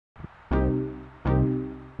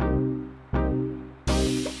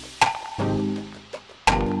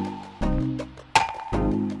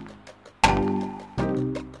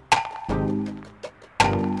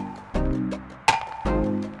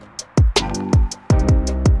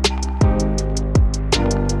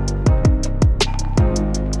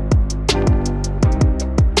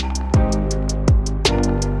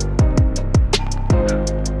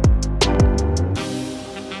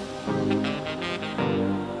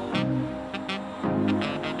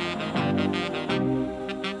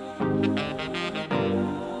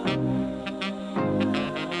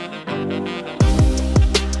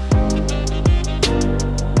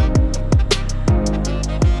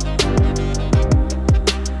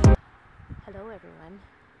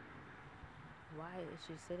is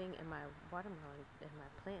she sitting in my watermelon, in my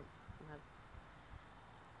plant? My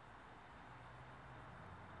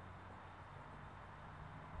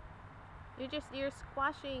you're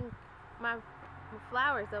squashing my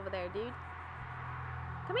flowers over there, dude.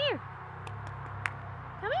 Come here.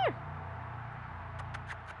 Come here.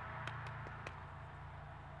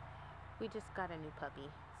 We just got a new puppy,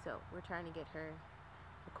 so we're trying to get her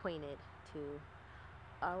acquainted to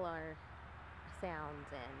all our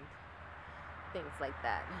sounds and things like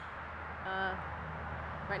that.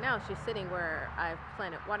 Right now she's sitting where I've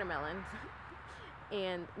planted watermelons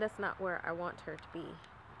and that's not where I want her to be.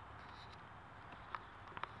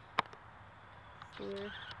 See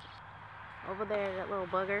her? Over there, that little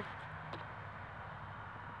bugger.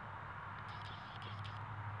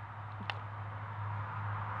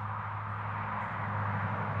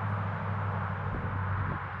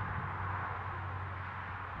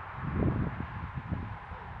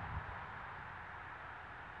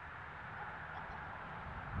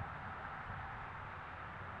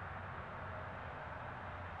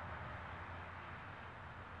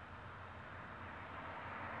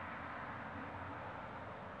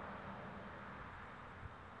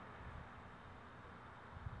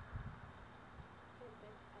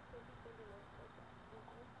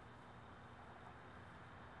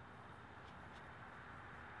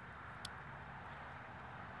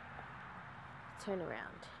 Turn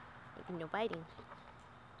around. No biting.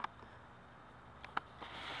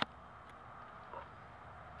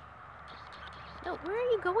 No, where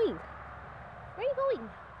are you going? Where are you going?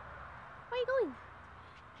 Where are you going?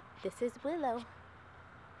 This is Willow.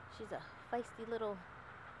 She's a feisty little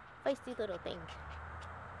thing.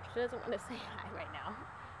 She doesn't want to say hi right now.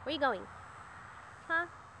 Where are you going? Huh?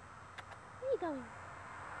 Where are you going?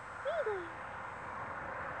 Where are you going?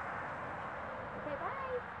 Okay, bye.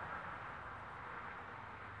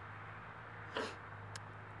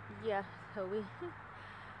 Yeah, so we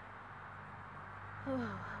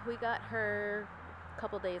got her a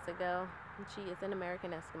couple days ago. She is an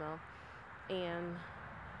American Eskimo, and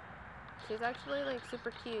she's actually like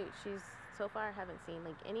super cute. She's so far I haven't seen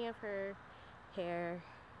like any of her hair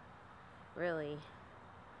really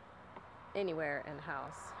anywhere in the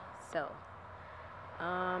house. So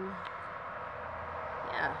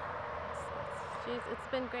yeah, it's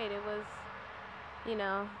been great. It was, you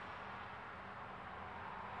know,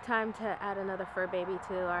 time to add another fur baby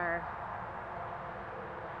to our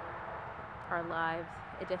lives.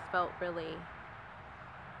 It just felt really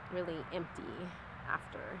empty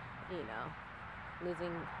after, you know,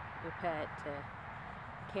 losing your pet to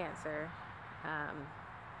cancer.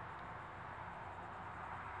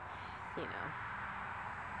 You know,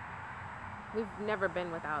 we've never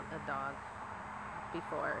been without a dog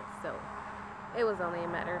before, so it was only a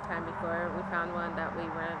matter of time before we found one that we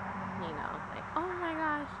were, you know, like, oh my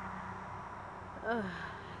gosh.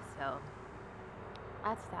 So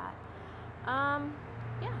that's that.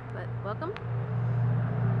 Yeah, but welcome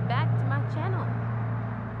back to my channel.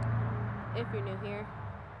 If you're new here,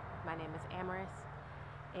 my name is Amaris,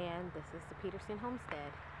 and this is the Peterson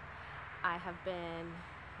Homestead. I have been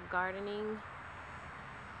gardening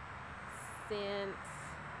since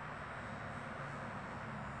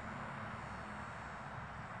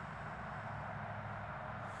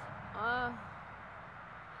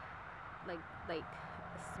like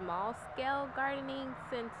small scale gardening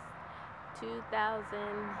since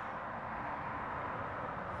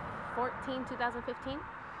 2014, 2015.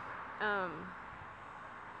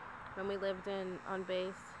 When we lived on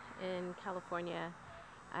base in California,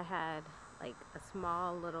 I had like a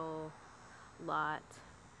small little lot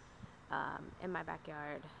in my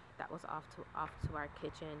backyard that was off to our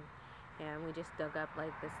kitchen, and we just dug up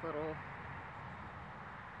like this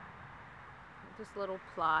little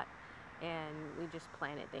plot, and we just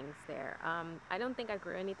planted things there. I don't think I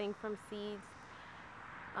grew anything from seeds.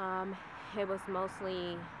 It was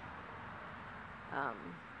mostly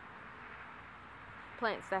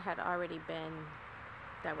plants that were already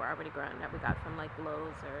grown, that we got from like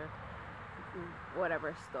Lowe's or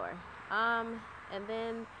whatever store. And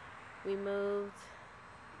then we moved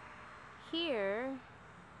here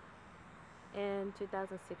in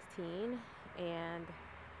 2016, and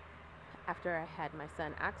after I had my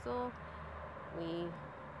son Axel, we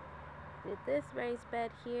did this raised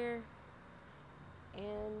bed here,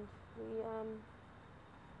 and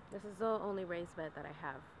this is the only raised bed that I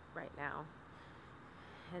have right now.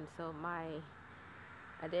 And so I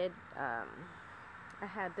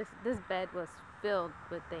had this bed was filled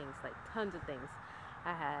with things, like tons of things.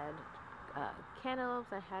 I had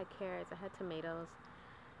cantaloupes, I had carrots, I had tomatoes.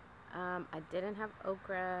 I didn't have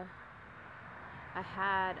okra. I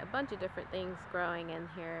had a bunch of different things growing in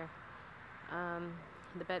here.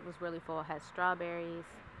 The bed was really full. It had strawberries.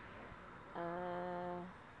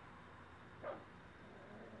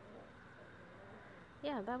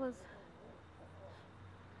 Yeah, that was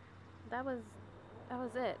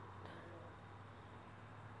it.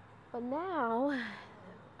 But now,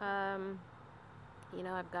 you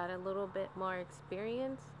know, I've got a little bit more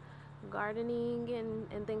experience gardening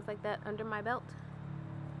and things like that under my belt.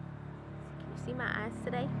 Can you see my eyes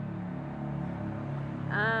today?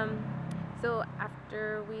 So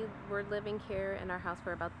after we were living here in our house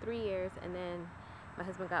for about 3 years, and then my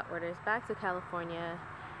husband got orders back to California,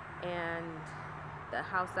 and the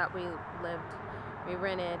house that we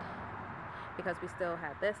rented because we still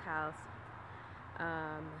had this house.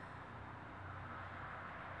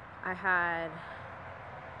 I have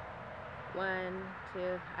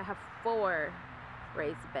 4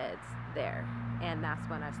 raised beds there, and that's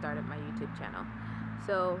when I started my YouTube channel.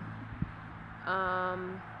 So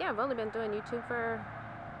yeah, I've only been doing YouTube for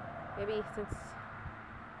maybe since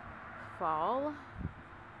fall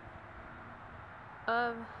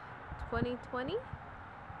of 2020,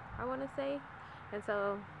 I want to say. And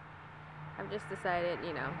so I've just decided,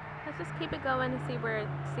 you know, let's just keep it going and see where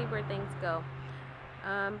things go.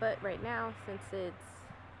 But right now, since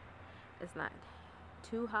it's not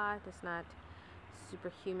too hot, it's not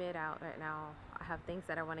super humid out right now, I have things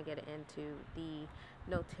that I want to get into the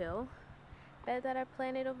no-till bed that I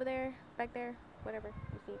planted over there, back there, whatever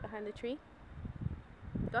you see behind the tree.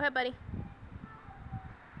 Go ahead, buddy.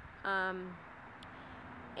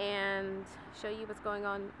 And show you what's going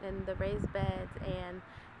on in the raised beds and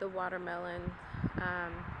the watermelon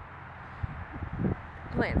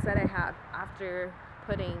plants that I have after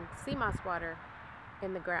putting sea moss water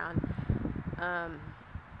in the ground.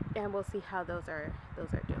 And we'll see how those are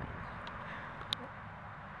doing.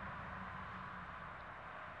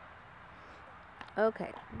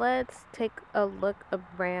 Okay, let's take a look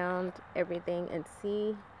around everything and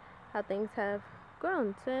see how things have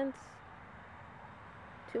grown since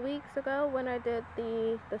 2 weeks ago when I did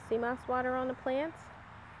the sea moss water on the plants.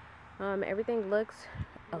 Everything looks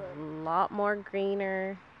a lot more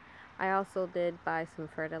greener. I also did buy some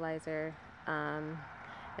fertilizer, and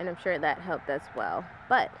I'm sure that helped as well.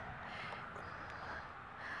 But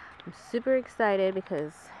I'm super excited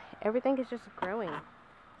because everything is just growing.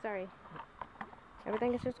 Sorry.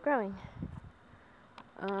 Everything is just growing.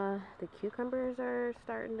 The cucumbers are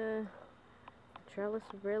starting to trellis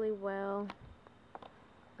really well.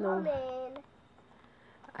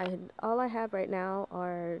 All I have right now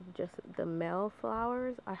are just the male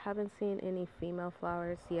flowers. I haven't seen any female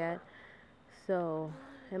flowers yet, so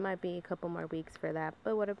it might be a couple more weeks for that.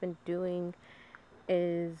 But what I've been doing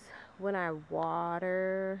is when I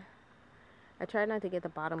water, I try not to get the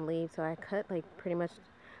bottom leaves, so I cut like pretty much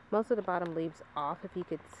most of the bottom leaves off, if you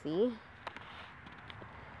could see.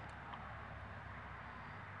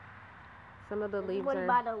 Some of the leaves some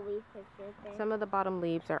of the bottom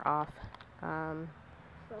leaves are off. And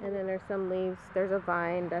then there's some leaves, there's a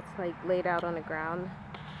vine that's like laid out on the ground.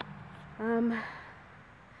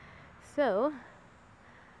 So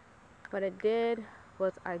what I did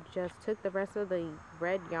was I just took the rest of the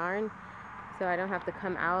red yarn, so I don't have to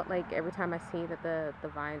come out like every time I see that the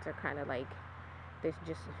vines are kind of like they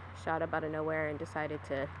just shot up out of nowhere and decided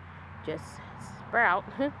to just sprout.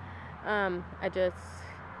 I just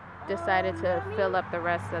decided to fill up the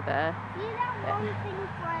rest of the... See that one thing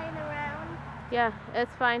flying around? Yeah,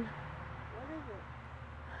 it's fine. What is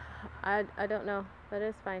it? I don't know, but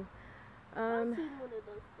it's fine. I've seen one of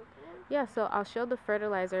those before. Yeah, so I'll show the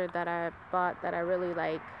fertilizer that I bought that I really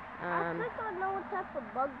like. I think I know what type of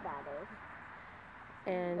bug that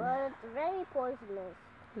is. But it's very poisonous.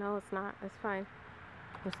 No, it's not. It's fine.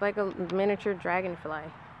 It's like a miniature dragonfly.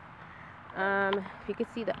 If you can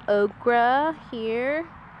see the okra here,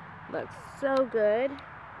 looks so good.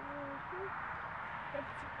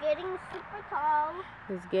 It's getting super tall.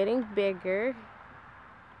 It's getting bigger.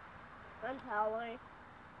 And taller.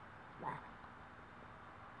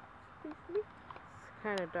 It's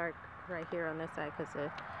kind of dark right here on this side because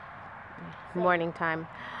of morning time.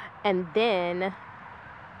 And then,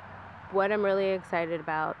 what I'm really excited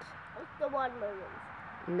about... It's the watermelons.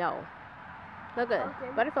 No. Look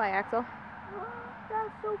at butterfly, Axel. Oh,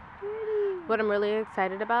 that's so pretty. What I'm really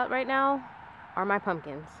excited about right now are my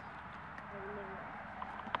pumpkins.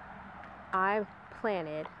 I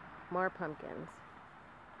planted more pumpkins.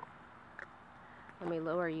 Let me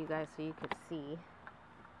lower you guys so you can see.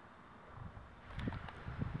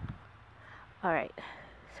 Alright,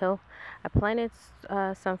 so I planted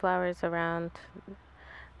sunflowers around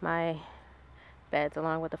my beds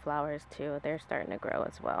along with the flowers too. They're starting to grow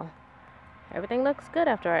as well. Everything looks good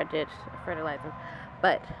after I did fertilize them.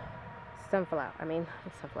 But sunflowers,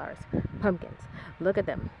 pumpkins. Look at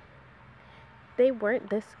them. They weren't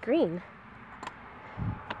this green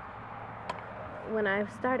when I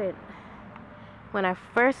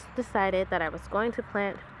first decided that I was going to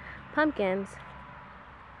plant pumpkins.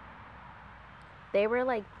 They were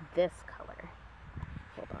like this color.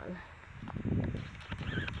 Hold on.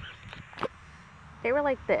 They were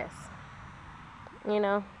like this. You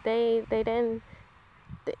know, they didn't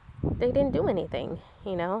do anything,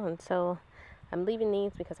 you know, and so I'm leaving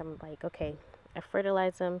these because I'm like, okay, I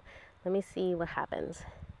fertilize them. Let me see what happens.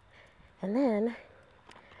 And then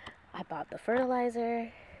I bought the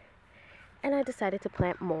fertilizer and I decided to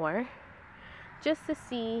plant more just to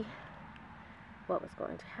see what was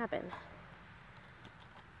going to happen.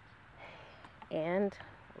 And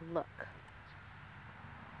look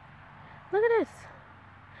at this.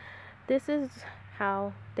 This is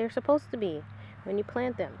how they're supposed to be when you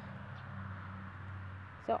plant them.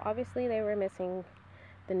 So obviously they were missing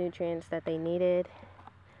the nutrients that they needed,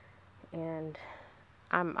 and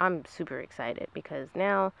I'm super excited because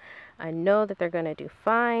now I know that they're gonna do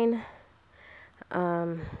fine.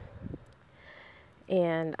 And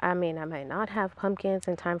I mean, I might not have pumpkins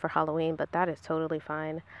in time for Halloween, but that is totally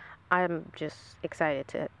fine. I'm just excited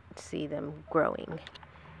to see them growing.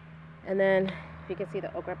 And then if you can see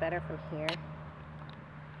the okra better from here.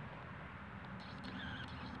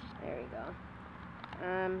 There you go.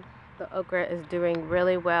 The okra is doing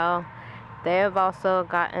really well. They have also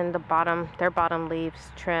gotten their bottom leaves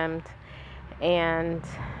trimmed, and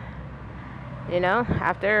you know,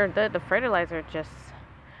 after the fertilizer just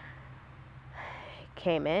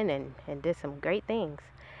came in and did some great things.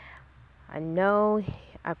 I know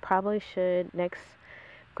I probably should next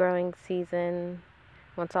growing season,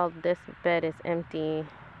 once all this bed is empty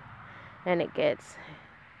and it gets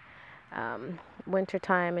winter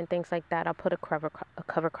time and things like that, I'll put a cover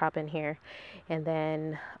crop in here, and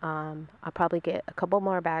then I'll probably get a couple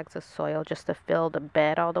more bags of soil just to fill the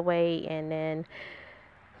bed all the way, and then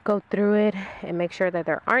go through it and make sure that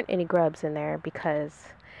there aren't any grubs in there, because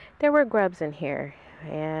there were grubs in here.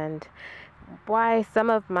 And why some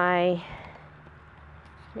of my,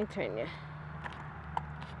 let me turn you.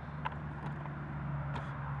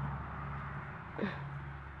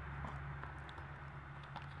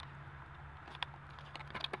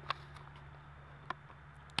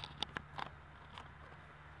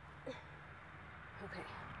 Okay.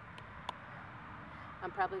 I'm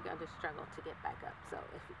probably going to struggle to get back up, so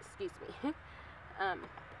excuse me.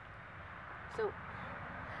 So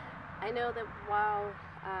I know that while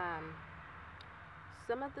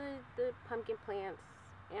some of the pumpkin plants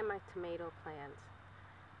and my tomato plants,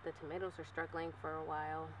 the tomatoes are struggling for a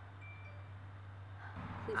while.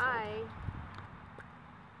 Please hold.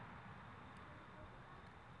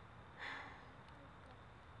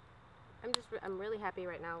 I'm really happy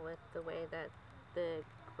right now with the way that the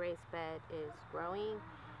raised bed is growing,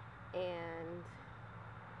 and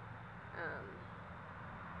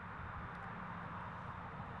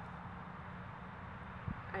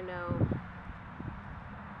I know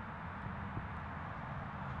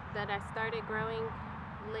that I started growing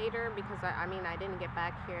later because I mean I didn't get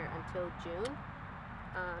back here until June,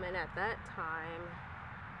 and at that time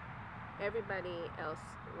everybody else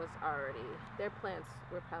was already, their plants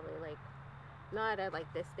were probably like not at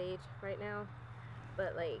like this stage right now,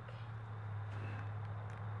 but like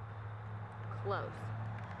close.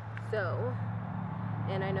 So,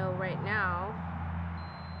 and I know right now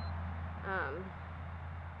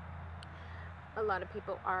a lot of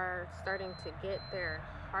people are starting to get their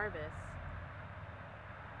harvest.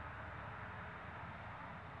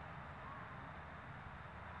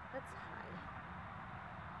 That's high.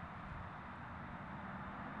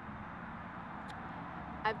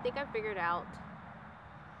 I think I figured out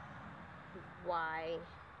why,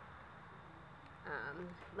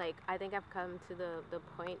 like I think I've come to the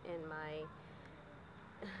point in my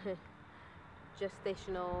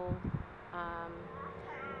gestational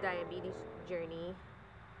diabetes journey.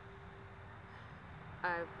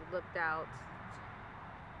 I've looked out.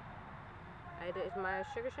 My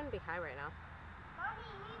sugar shouldn't be high right now.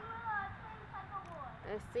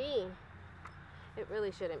 I see. It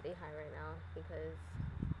really shouldn't be high right now because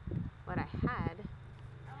what I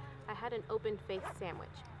had an open face sandwich.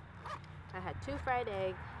 I had 2 fried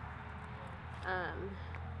eggs,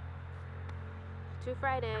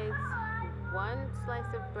 1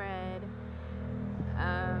 slice of bread,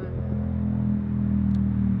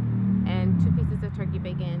 and 2 pieces of turkey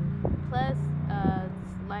bacon, plus a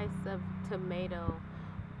slice of tomato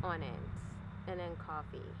on it. and then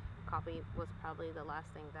coffee. Coffee was probably the last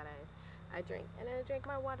thing that I drink. And I drink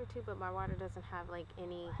my water too, but my water doesn't have like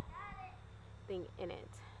anything in it.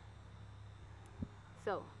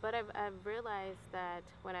 So, but I've realized that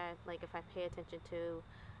when I, like, if I pay attention to,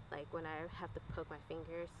 like, when I have to poke my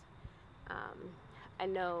fingers, I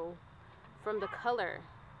know from the color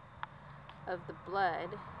of the blood,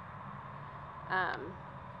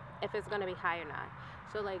 if it's going to be high or not.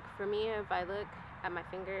 So, like, for me, if I look at my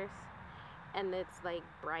fingers and it's, like,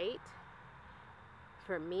 bright,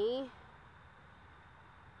 for me,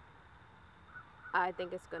 I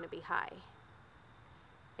think it's going to be high.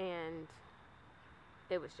 And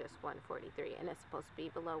it was just 143, and it's supposed to be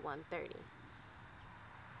below 130.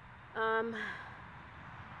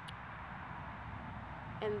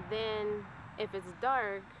 And then if it's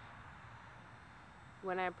dark,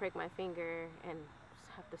 when I prick my finger and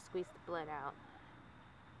have to squeeze the blood out,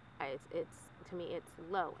 it's to me it's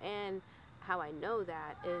low. And how I know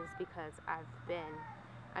that is because I've been,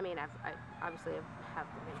 I obviously have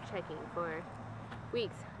been checking for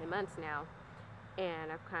weeks and months now,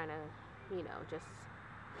 and I've kind of, you know, just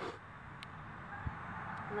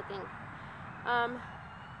looking,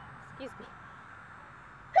 excuse me.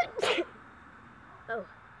 Oh.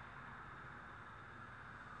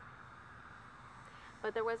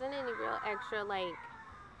 But there wasn't any real extra, like,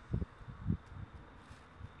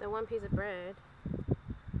 the one piece of bread,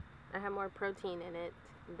 I had more protein in it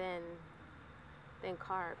than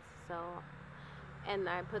carbs, so, and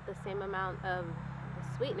I put the same amount of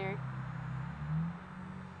sweetener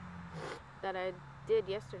that I did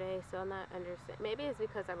yesterday, so I'm not understanding. Maybe it's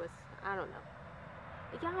because I don't know.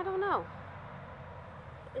 Yeah, I don't know.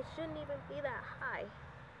 It shouldn't even be that high,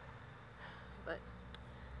 but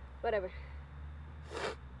whatever.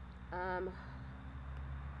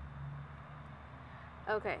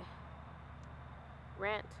 Okay,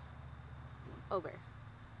 rant over.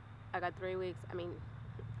 I got 3 weeks. I mean,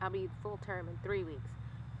 I'll be full term in 3 weeks,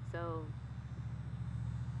 so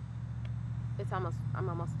I'm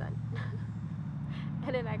almost done.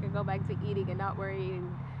 And then I can go back to eating and not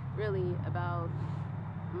worrying really about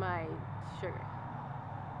my sugar,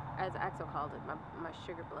 as Axel called it, my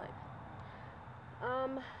sugar blood.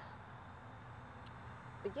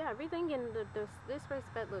 But yeah, everything in this rice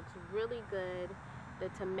bed looks really good. The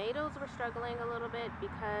tomatoes were struggling a little bit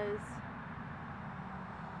because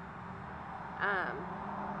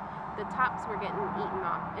the tops were getting eaten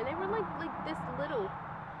off, and they were like this little,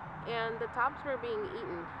 and the tops were being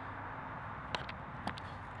eaten.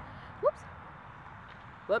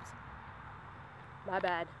 Whoops, my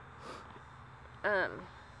bad.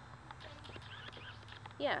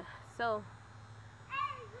 Yeah, so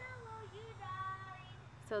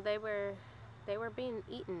they were being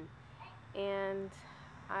eaten, and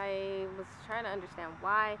I was trying to understand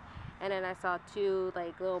why. And then I saw 2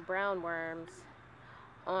 like little brown worms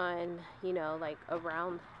on, you know, like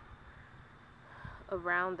around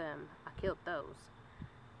them. I killed those.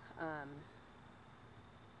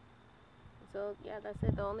 So yeah, that's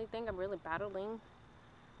it. The only thing I'm really battling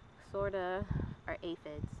sorta are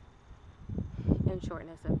aphids and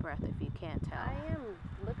shortness of breath, if you can't tell.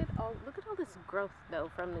 Look at all this growth though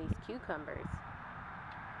from these cucumbers.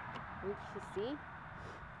 You see?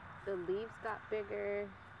 The leaves got bigger.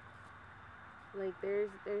 Like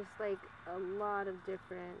there's like a lot of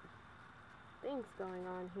different things going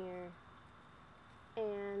on here,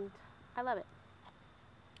 and I love it.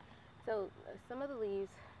 So some of the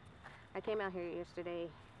leaves, I came out here yesterday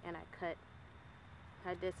and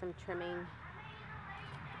I did some trimming.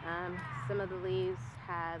 Some of the leaves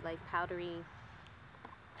had like powdery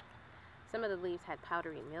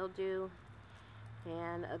mildew,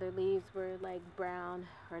 and other leaves were like brown,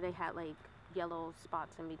 or they had like yellow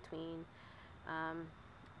spots in between,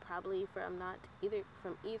 probably from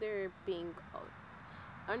either being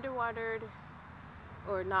underwatered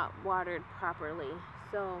or not watered properly.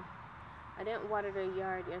 So I didn't water the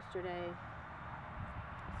yard yesterday,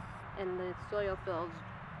 and the soil feels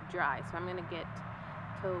dry, so I'm gonna get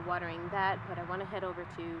to watering that. But I want to head over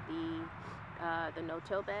to the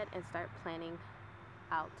no-till bed and start planning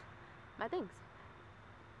out my things,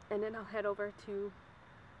 and then I'll head over to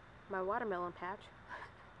my watermelon patch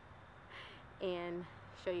and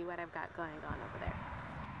show you what I've got going on over there.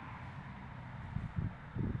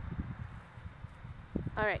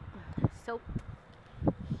 Alright, so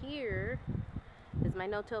here is my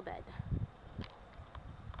no-till bed.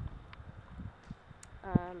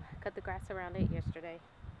 Cut the grass around it yesterday.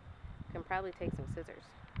 Can probably take some scissors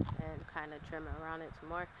and kind of trim around it some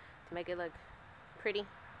more to make it look pretty.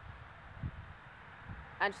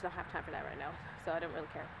 I just don't have time for that right now, so I don't really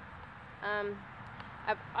care.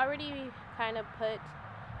 I've already kind of put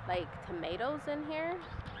like tomatoes in here.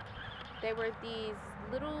 They were these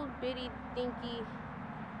little bitty dinky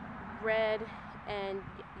red and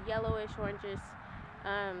yellowish orangish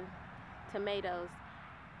tomatoes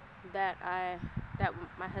that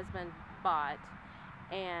my husband bought,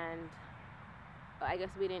 and I guess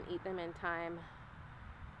we didn't eat them in time,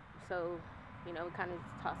 so you know, we kind of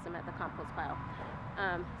tossed them at the compost pile.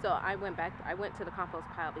 So I went to the compost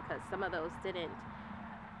pile because some of those didn't,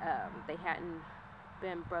 they hadn't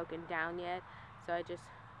been broken down yet. So I just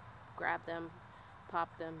grabbed them,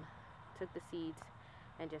 popped them, took the seeds,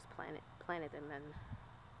 and just planted them in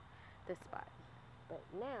this spot. But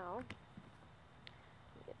now,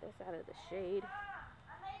 get this out of the shade.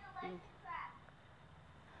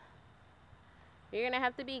 You're gonna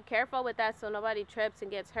have to be careful with that so nobody trips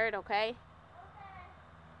and gets hurt, okay?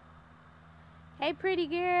 Hey, pretty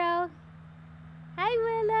girl. Hi,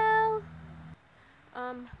 Willow.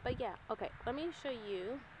 But yeah, okay. Let me show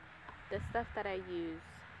you the stuff that I use.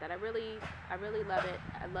 That I really love it.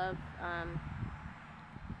 I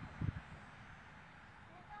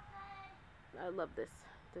love this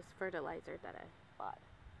fertilizer that I bought.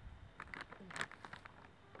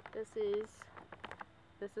 This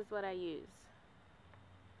is what I use.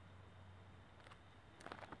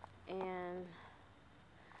 And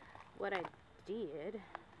what I did,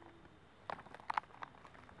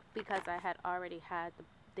 because I had already had the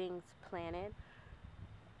things planted,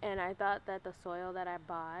 and I thought that the soil that I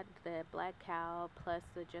bought, the Black Cow plus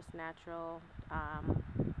the Just Natural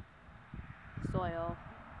soil,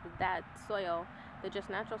 the Just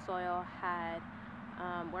Natural soil had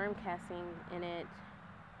worm casting in it,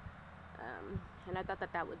 and I thought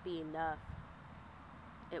that would be enough.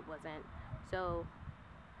 It wasn't. So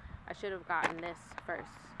I should have gotten this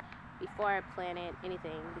first before I planted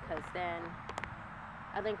anything, because then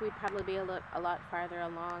I think we'd probably be a lot farther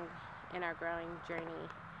along in our growing journey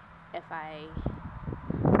if I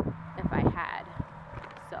had.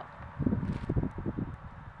 So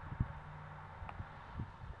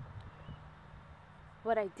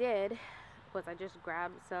what I did was I just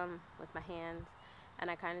grabbed some with my hands and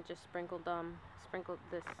I kind of just sprinkled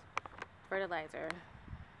this fertilizer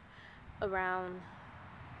around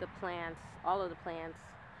the plants, all of the plants,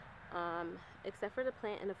 except for the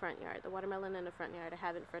plant in the front yard, the watermelon in the front yard. I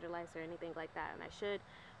haven't fertilized or anything like that, and I should,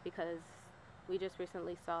 because we just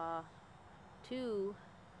recently saw two,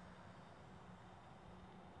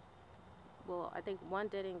 well, I think one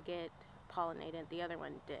didn't get pollinated, the other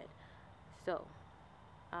one did. So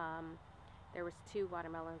there was 2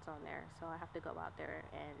 watermelons on there, so I have to go out there,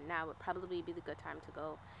 and now would probably be the good time to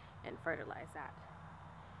go and fertilize that.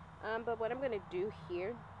 But what I'm going to do here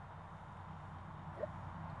is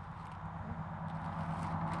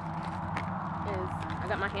I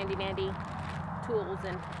got my handy dandy tools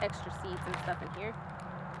and extra seeds and stuff in here,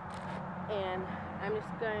 and I'm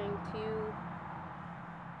just going to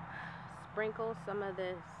sprinkle some of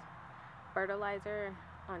this fertilizer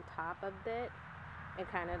on top of it, and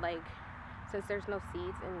kind of like, since there's no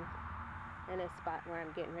seeds in a spot where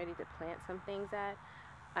I'm getting ready to plant some things at,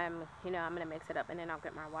 I'm gonna mix it up, and then I'll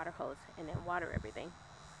get my water hose and then water everything.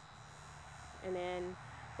 And then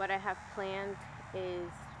what I have planned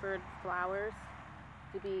is for flowers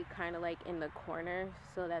to be kind of like in the corner,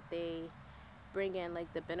 so that they bring in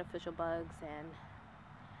like the beneficial bugs, and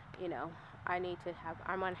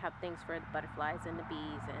I want to have things for the butterflies and the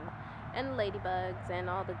bees and ladybugs and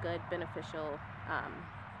all the good beneficial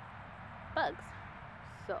bugs.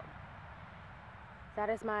 So that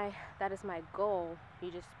is my goal.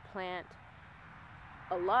 You just plant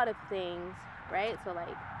a lot of things, right? So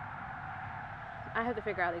like, I have to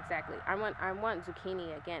figure out exactly. I want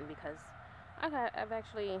zucchini again, because I've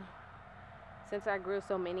actually, since I grew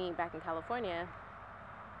so many back in California,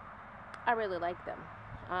 I really like them.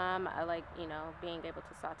 I like, being able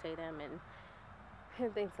to saute them and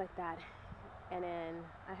things like that. And then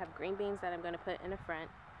I have green beans that I'm going to put in the front,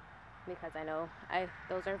 because I know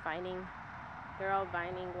those are vining. They're all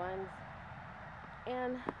vining ones.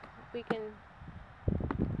 And we can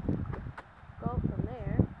go from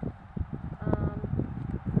there.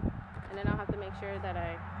 And then I'll have to make sure that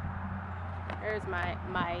there's my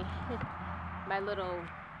my little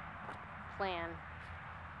plan.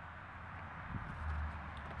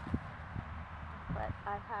 But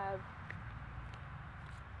I have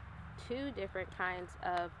 2 different kinds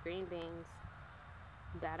of green beans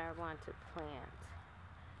that I want to plant.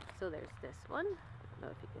 So there's this one. I don't know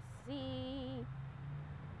if you can see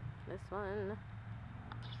this one.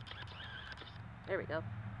 There we go.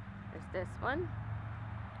 There's this one.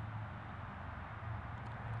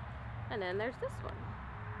 And then there's this one.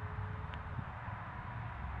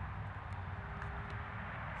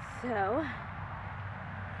 So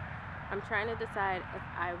I'm trying to decide if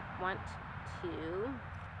I want to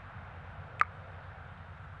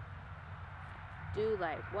do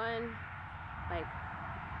like one, like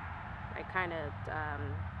kind of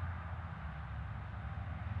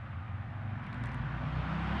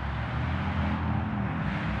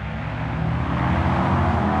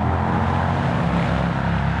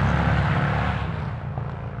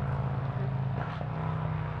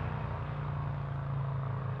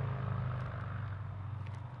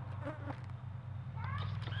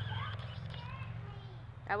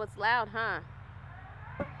that was loud, huh?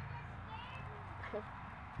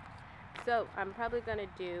 So I'm probably gonna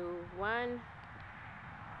do one,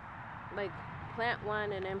 like plant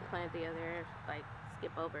one and then plant the other, like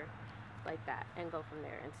skip over like that and go from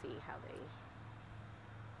there and see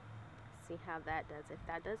how that does. If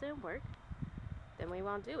that doesn't work, then we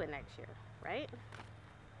won't do it next year, right?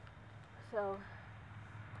 So,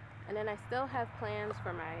 and then I still have plans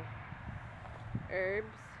for my herbs.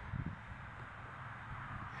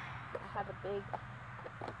 I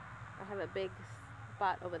have a big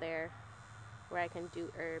spot over there where I can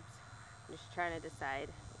do herbs. I'm just trying to decide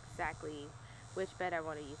exactly which bed I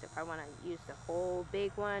want to use. If I want to use the whole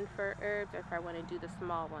big one for herbs, or if I want to do the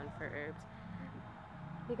small one for herbs.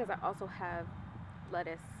 Because I also have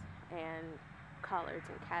lettuce and collards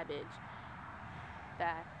and cabbage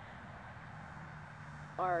that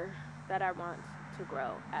I want to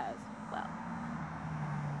grow as well.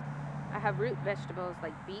 I have root vegetables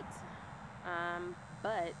like beets,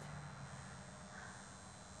 but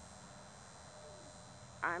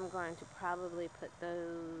I'm going to probably put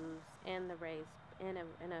those in the raised in a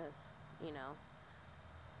you know,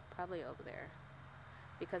 probably over there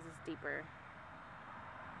because it's deeper.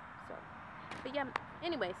 So, but yeah,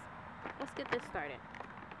 anyways, let's get this started.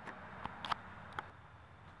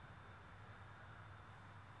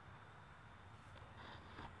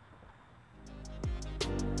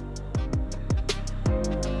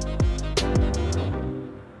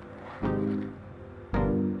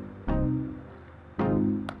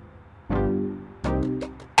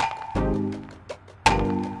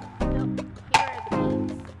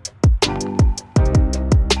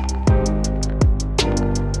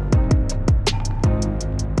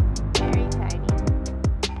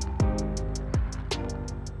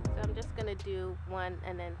 Do one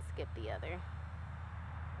and then skip the other, and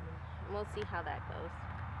we'll see how that goes.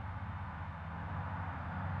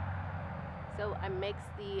 So I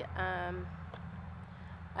mixed the I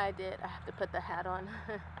have to put the hat on.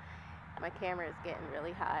 My camera is getting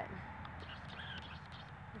really hot.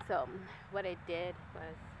 So what I did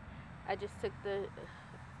was I just took the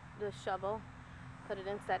shovel, put it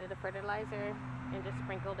inside of the fertilizer, and just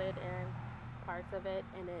sprinkled it in parts of it,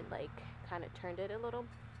 and then like kind of turned it a little.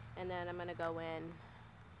 And then I'm gonna go in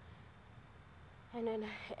and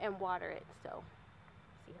water it, so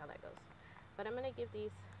see how that goes. But I'm gonna give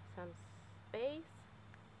these some space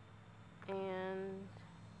and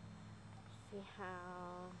see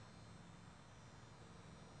how,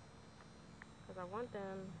 because I want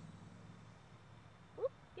them,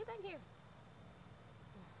 whoop, get back here.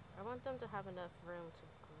 I want them to have enough room to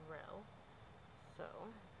grow. So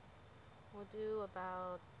we'll do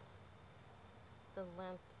about the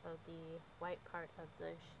length of the white part of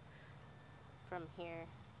the from here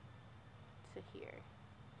to here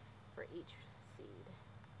for each seed,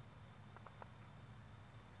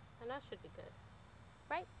 and that should be good,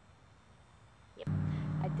 right? Yep.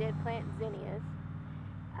 I did plant zinnias.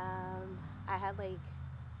 I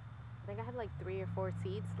think I had like 3 or 4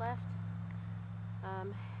 seeds left,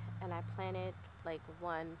 and I planted like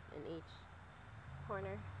one in each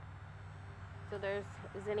corner. So there's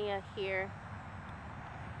zinnia here.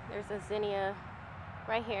 There's a zinnia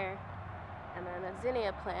right here, and then a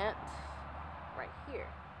zinnia plant right here.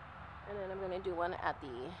 And then I'm going to do one at the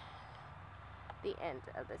end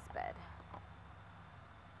of this bed.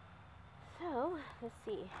 So, let's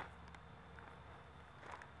see.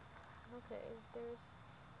 Okay, there's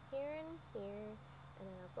here and here, and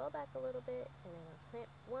then I'll go back a little bit, and then I'll plant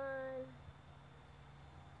one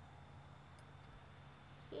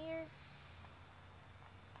here.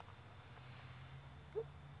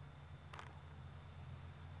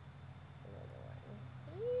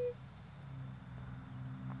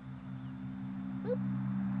 Boop. There.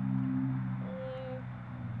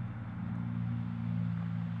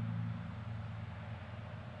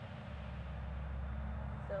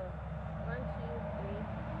 So 1, 2, 3. 1,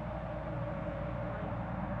 2, 3.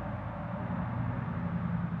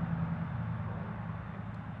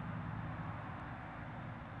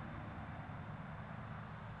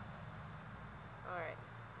 All right.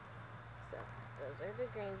 So Those are the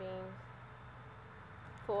green beans.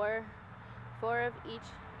 Four of each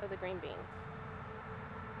of the green beans.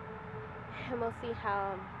 And we'll see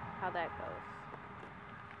how that goes.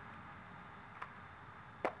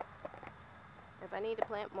 If I need to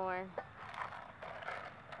plant more,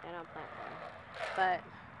 then I'll plant more. But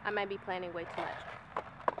I might be planting way too much.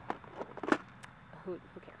 Who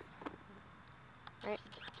cares? Right?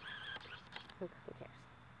 Who cares?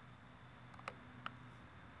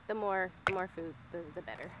 The more food, the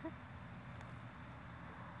better.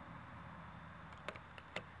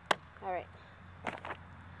 All right.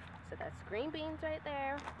 So that's green beans right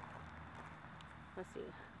there. Let's see.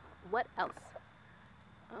 What else?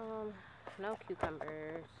 No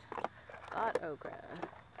cucumbers. Got okra.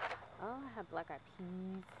 Oh, I have black-eyed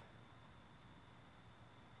peas.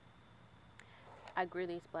 I grew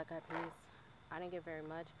these black-eyed peas. I didn't get very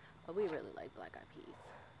much, but we really like black-eyed peas.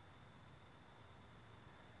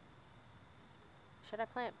 Should I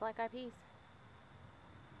plant black-eyed peas?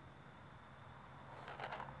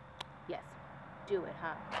 Yes. Do it,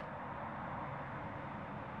 huh?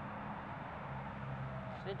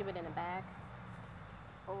 Should I do it in the back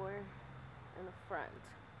or in the front?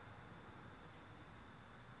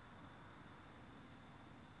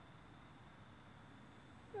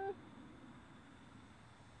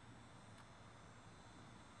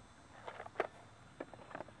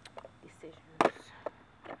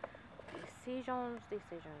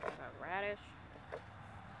 Decisions. I got radish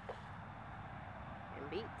and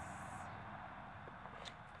beets.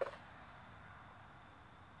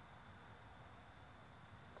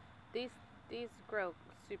 These grow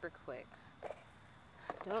super quick.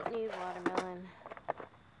 Don't need watermelon.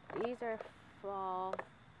 These are fall.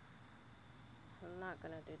 I'm not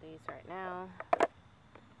gonna do these right now.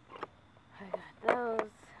 I got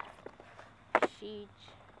those. Sheech.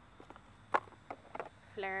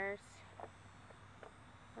 Flowers.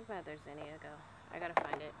 What about there's any to go? I gotta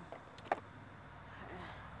find it.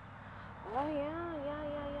 Oh yeah.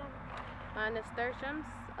 Nasturtiums.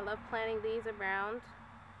 I love planting these around.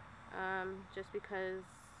 Just because,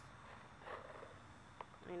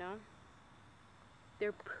 you know,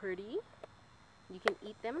 they're pretty. You can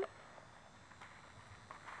eat them.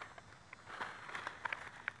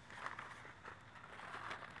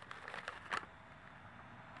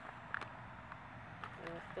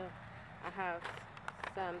 I have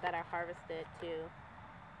some that I harvested too.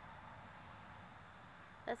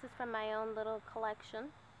 This is from my own little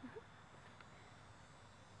collection.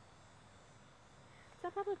 So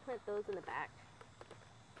I'll probably plant those in the back.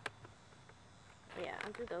 Yeah,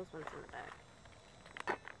 I'll do those ones in the back.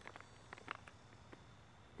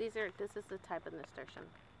 This is the type of nasturtium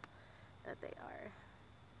that they are.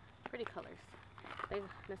 Pretty colors.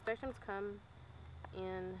 Nasturtiums come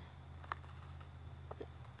in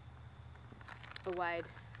a wide,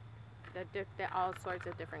 they're all sorts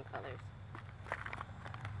of different colors.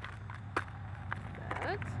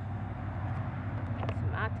 But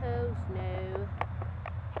tomatoes, no.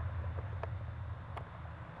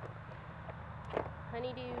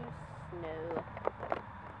 Honeydews, no.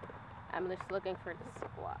 I'm just looking for the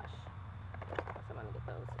squash. So I'm gonna get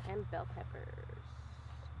those. And bell peppers.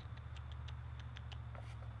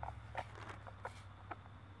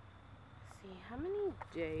 Let's see, how many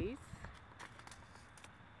days?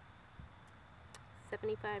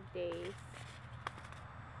 75 days.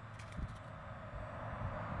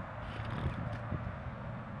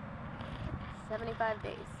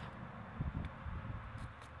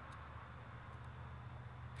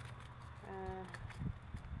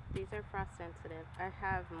 These are frost sensitive. I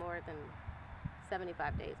have more than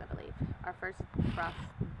 75 days, I believe. Our first frost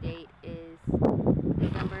date is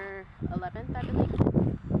December 11th, I believe.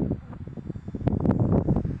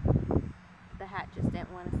 The hat just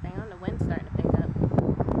didn't want to stay on. The wind's starting to pick up.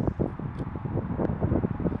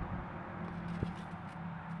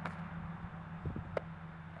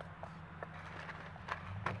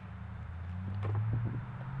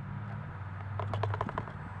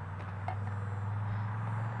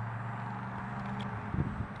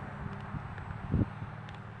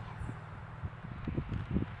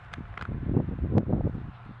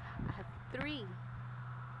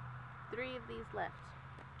 Three of these left.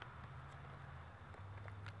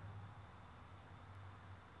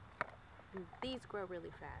 And these grow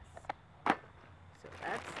really fast. So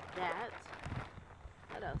that's that.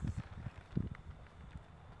 What else?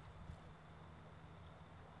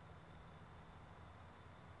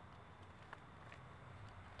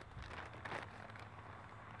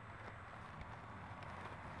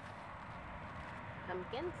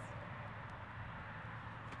 Pumpkins.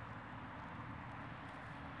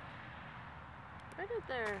 Where did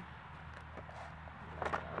their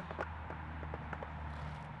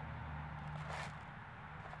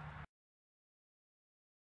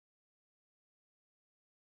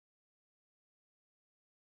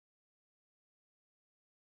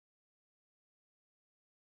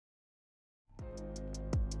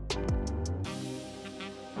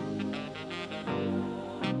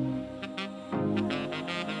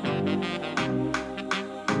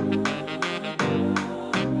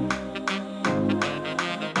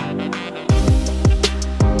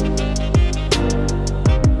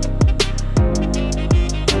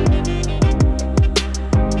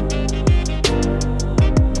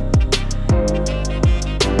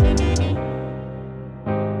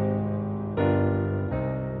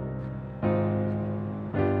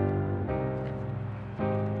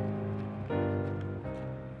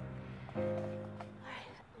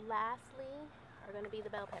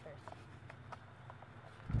bell peppers.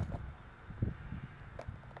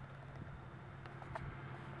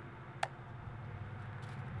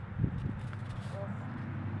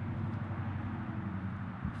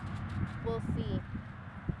 We'll see.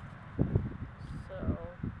 So,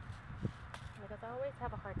 because I always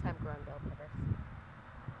have a hard time growing bell peppers.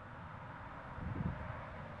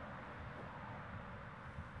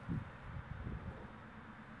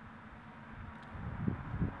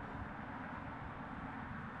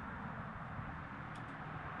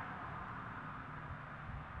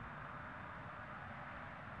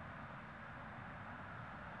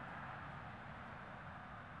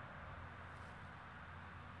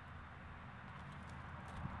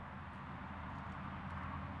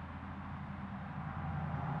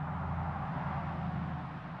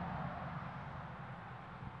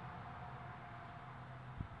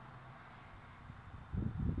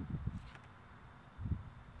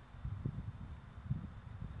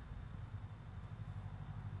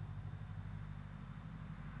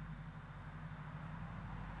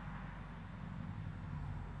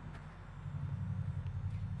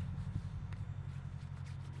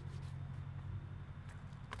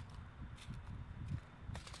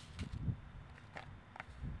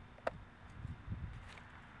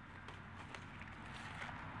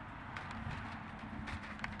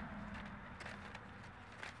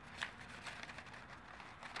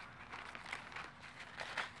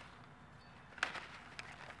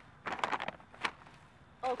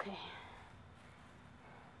 Okay.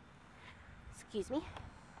 Excuse me.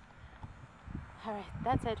 Alright,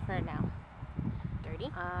 that's it for now. Dirty.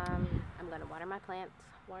 I'm gonna water my plants,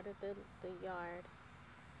 water the yard,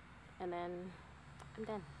 and then I'm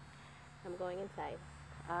done. I'm going inside.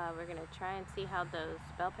 We're gonna try and see how those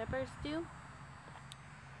bell peppers do.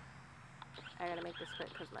 I gotta make this quick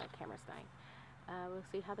because my camera's dying. We'll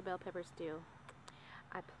see how the bell peppers do.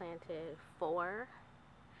 I planted 4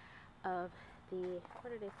 of the,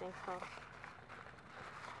 what are these things called?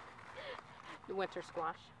 The winter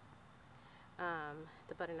squash.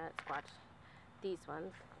 The butternut squash. These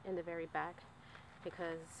ones in the very back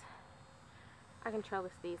because I can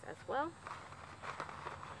trellis these as well.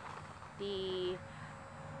 The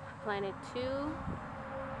planted 2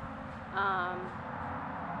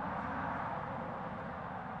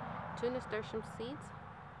 2 nasturtium seeds.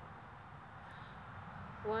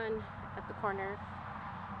 1 at the corner,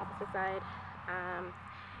 opposite side.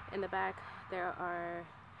 In the back, there are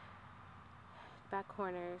back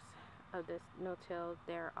corners of this no-till.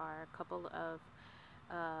 There are a couple of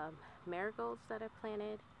marigolds that I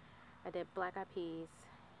planted. I did black-eyed peas,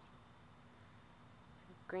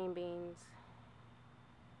 green beans.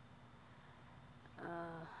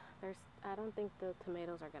 I don't think the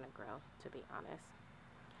tomatoes are gonna grow, to be honest.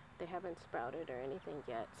 They haven't sprouted or anything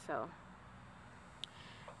yet, so.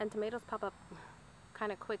 And tomatoes pop up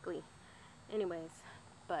kind of quickly anyways,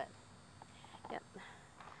 but yep,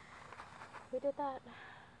 we did that.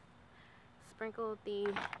 Sprinkled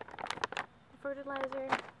the fertilizer,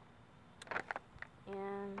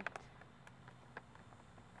 and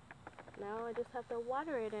now I just have to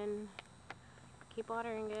water it and keep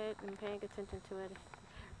watering it and paying attention to it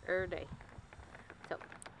every day. So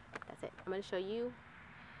that's it. I'm going to show you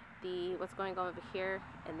what's going on over here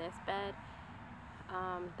in this bed.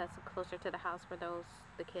 That's closer to the house where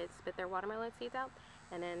the kids spit their watermelon seeds out,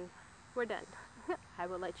 and then we're done. I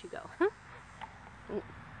will let you go.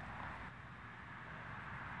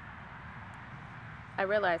 I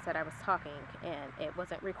realized that I was talking and it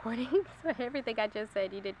wasn't recording, so everything I just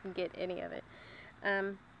said, you didn't get any of it.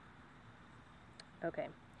 Okay,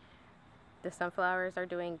 the sunflowers are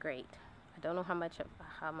doing great. I don't know how much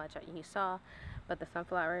you saw, but the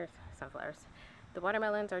the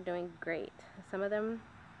watermelons are doing great. Some of them,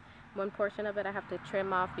 one portion of it I have to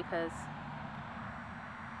trim off because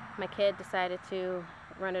my kid decided to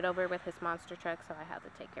run it over with his monster truck, so I have to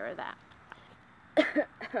take care of that.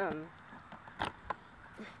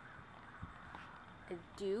 I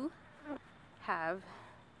do have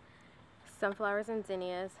sunflowers and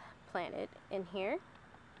zinnias planted in here.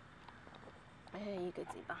 You can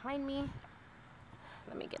see behind me.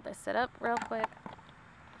 Let me get this set up real quick.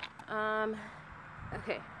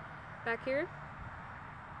 Okay, back here,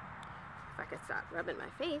 if I could stop rubbing my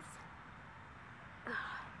face.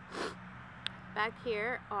 Back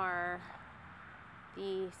here are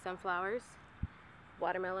the sunflowers,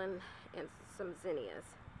 watermelon, and some zinnias.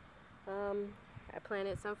 I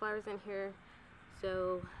planted sunflowers in here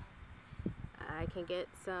so I can get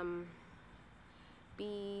some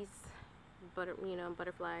bees,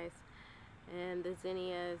 butterflies, and the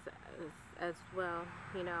zinnias as well.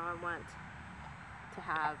 I want to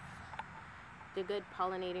have the good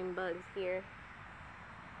pollinating bugs here.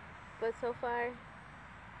 But so far,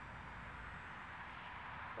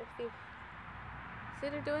 let's see,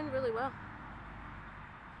 they're doing really well.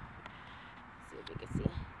 Let's see if you can see.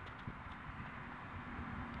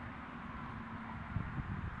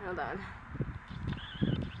 Hold on.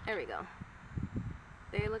 There we go.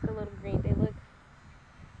 They look a little green. They look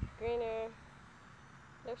greener.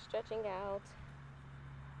 They're stretching out.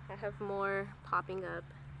 I have more popping up.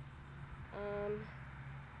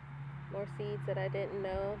 More seeds that I didn't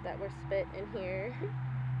know that were spit in here.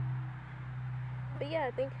 But yeah,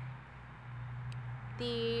 I think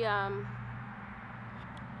the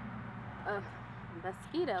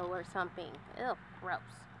mosquito or something. Ew, gross.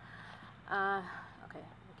 Okay,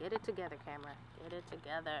 get it together, camera. Get it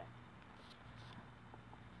together.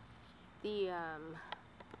 The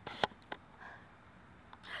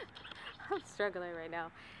I'm struggling right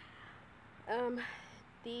now.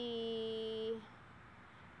 The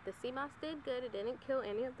sea moss did good. It didn't kill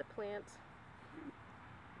any of the plants,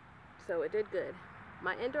 so it did good.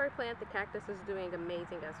 My indoor plant, the cactus, is doing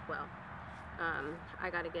amazing as well. I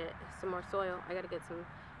gotta get some more soil. I gotta get some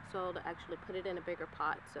soil to actually put it in a bigger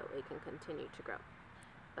pot so it can continue to grow.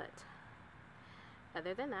 But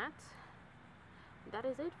other than that, that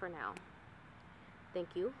is it for now.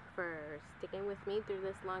 Thank you for sticking with me through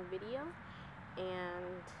this long video,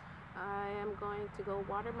 and I am going to go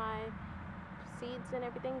water my seeds and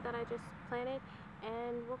everything that I just planted,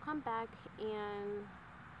 and we'll come back and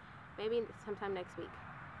maybe sometime next week,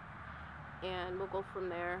 and we'll go from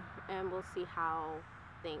there, and we'll see how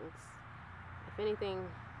things, if anything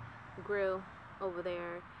grew over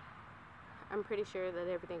there. I'm pretty sure that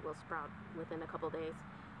everything will sprout within a couple days,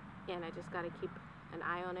 and I just got to keep an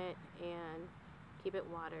eye on it and keep it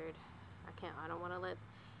watered. I don't want to let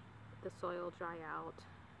the soil dry out,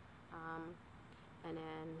 and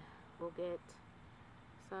then we'll get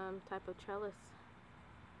some type of trellis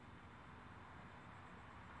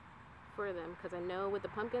for them, because I know with the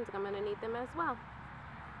pumpkins I'm going to need them as well.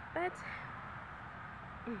 But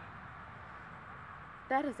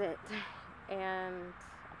that is it, and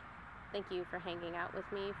thank you for hanging out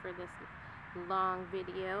with me for this long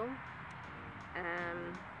video.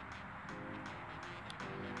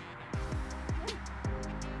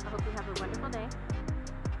 I hope you have a wonderful day.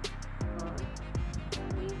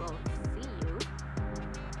 We will see you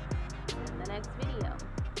in the next video.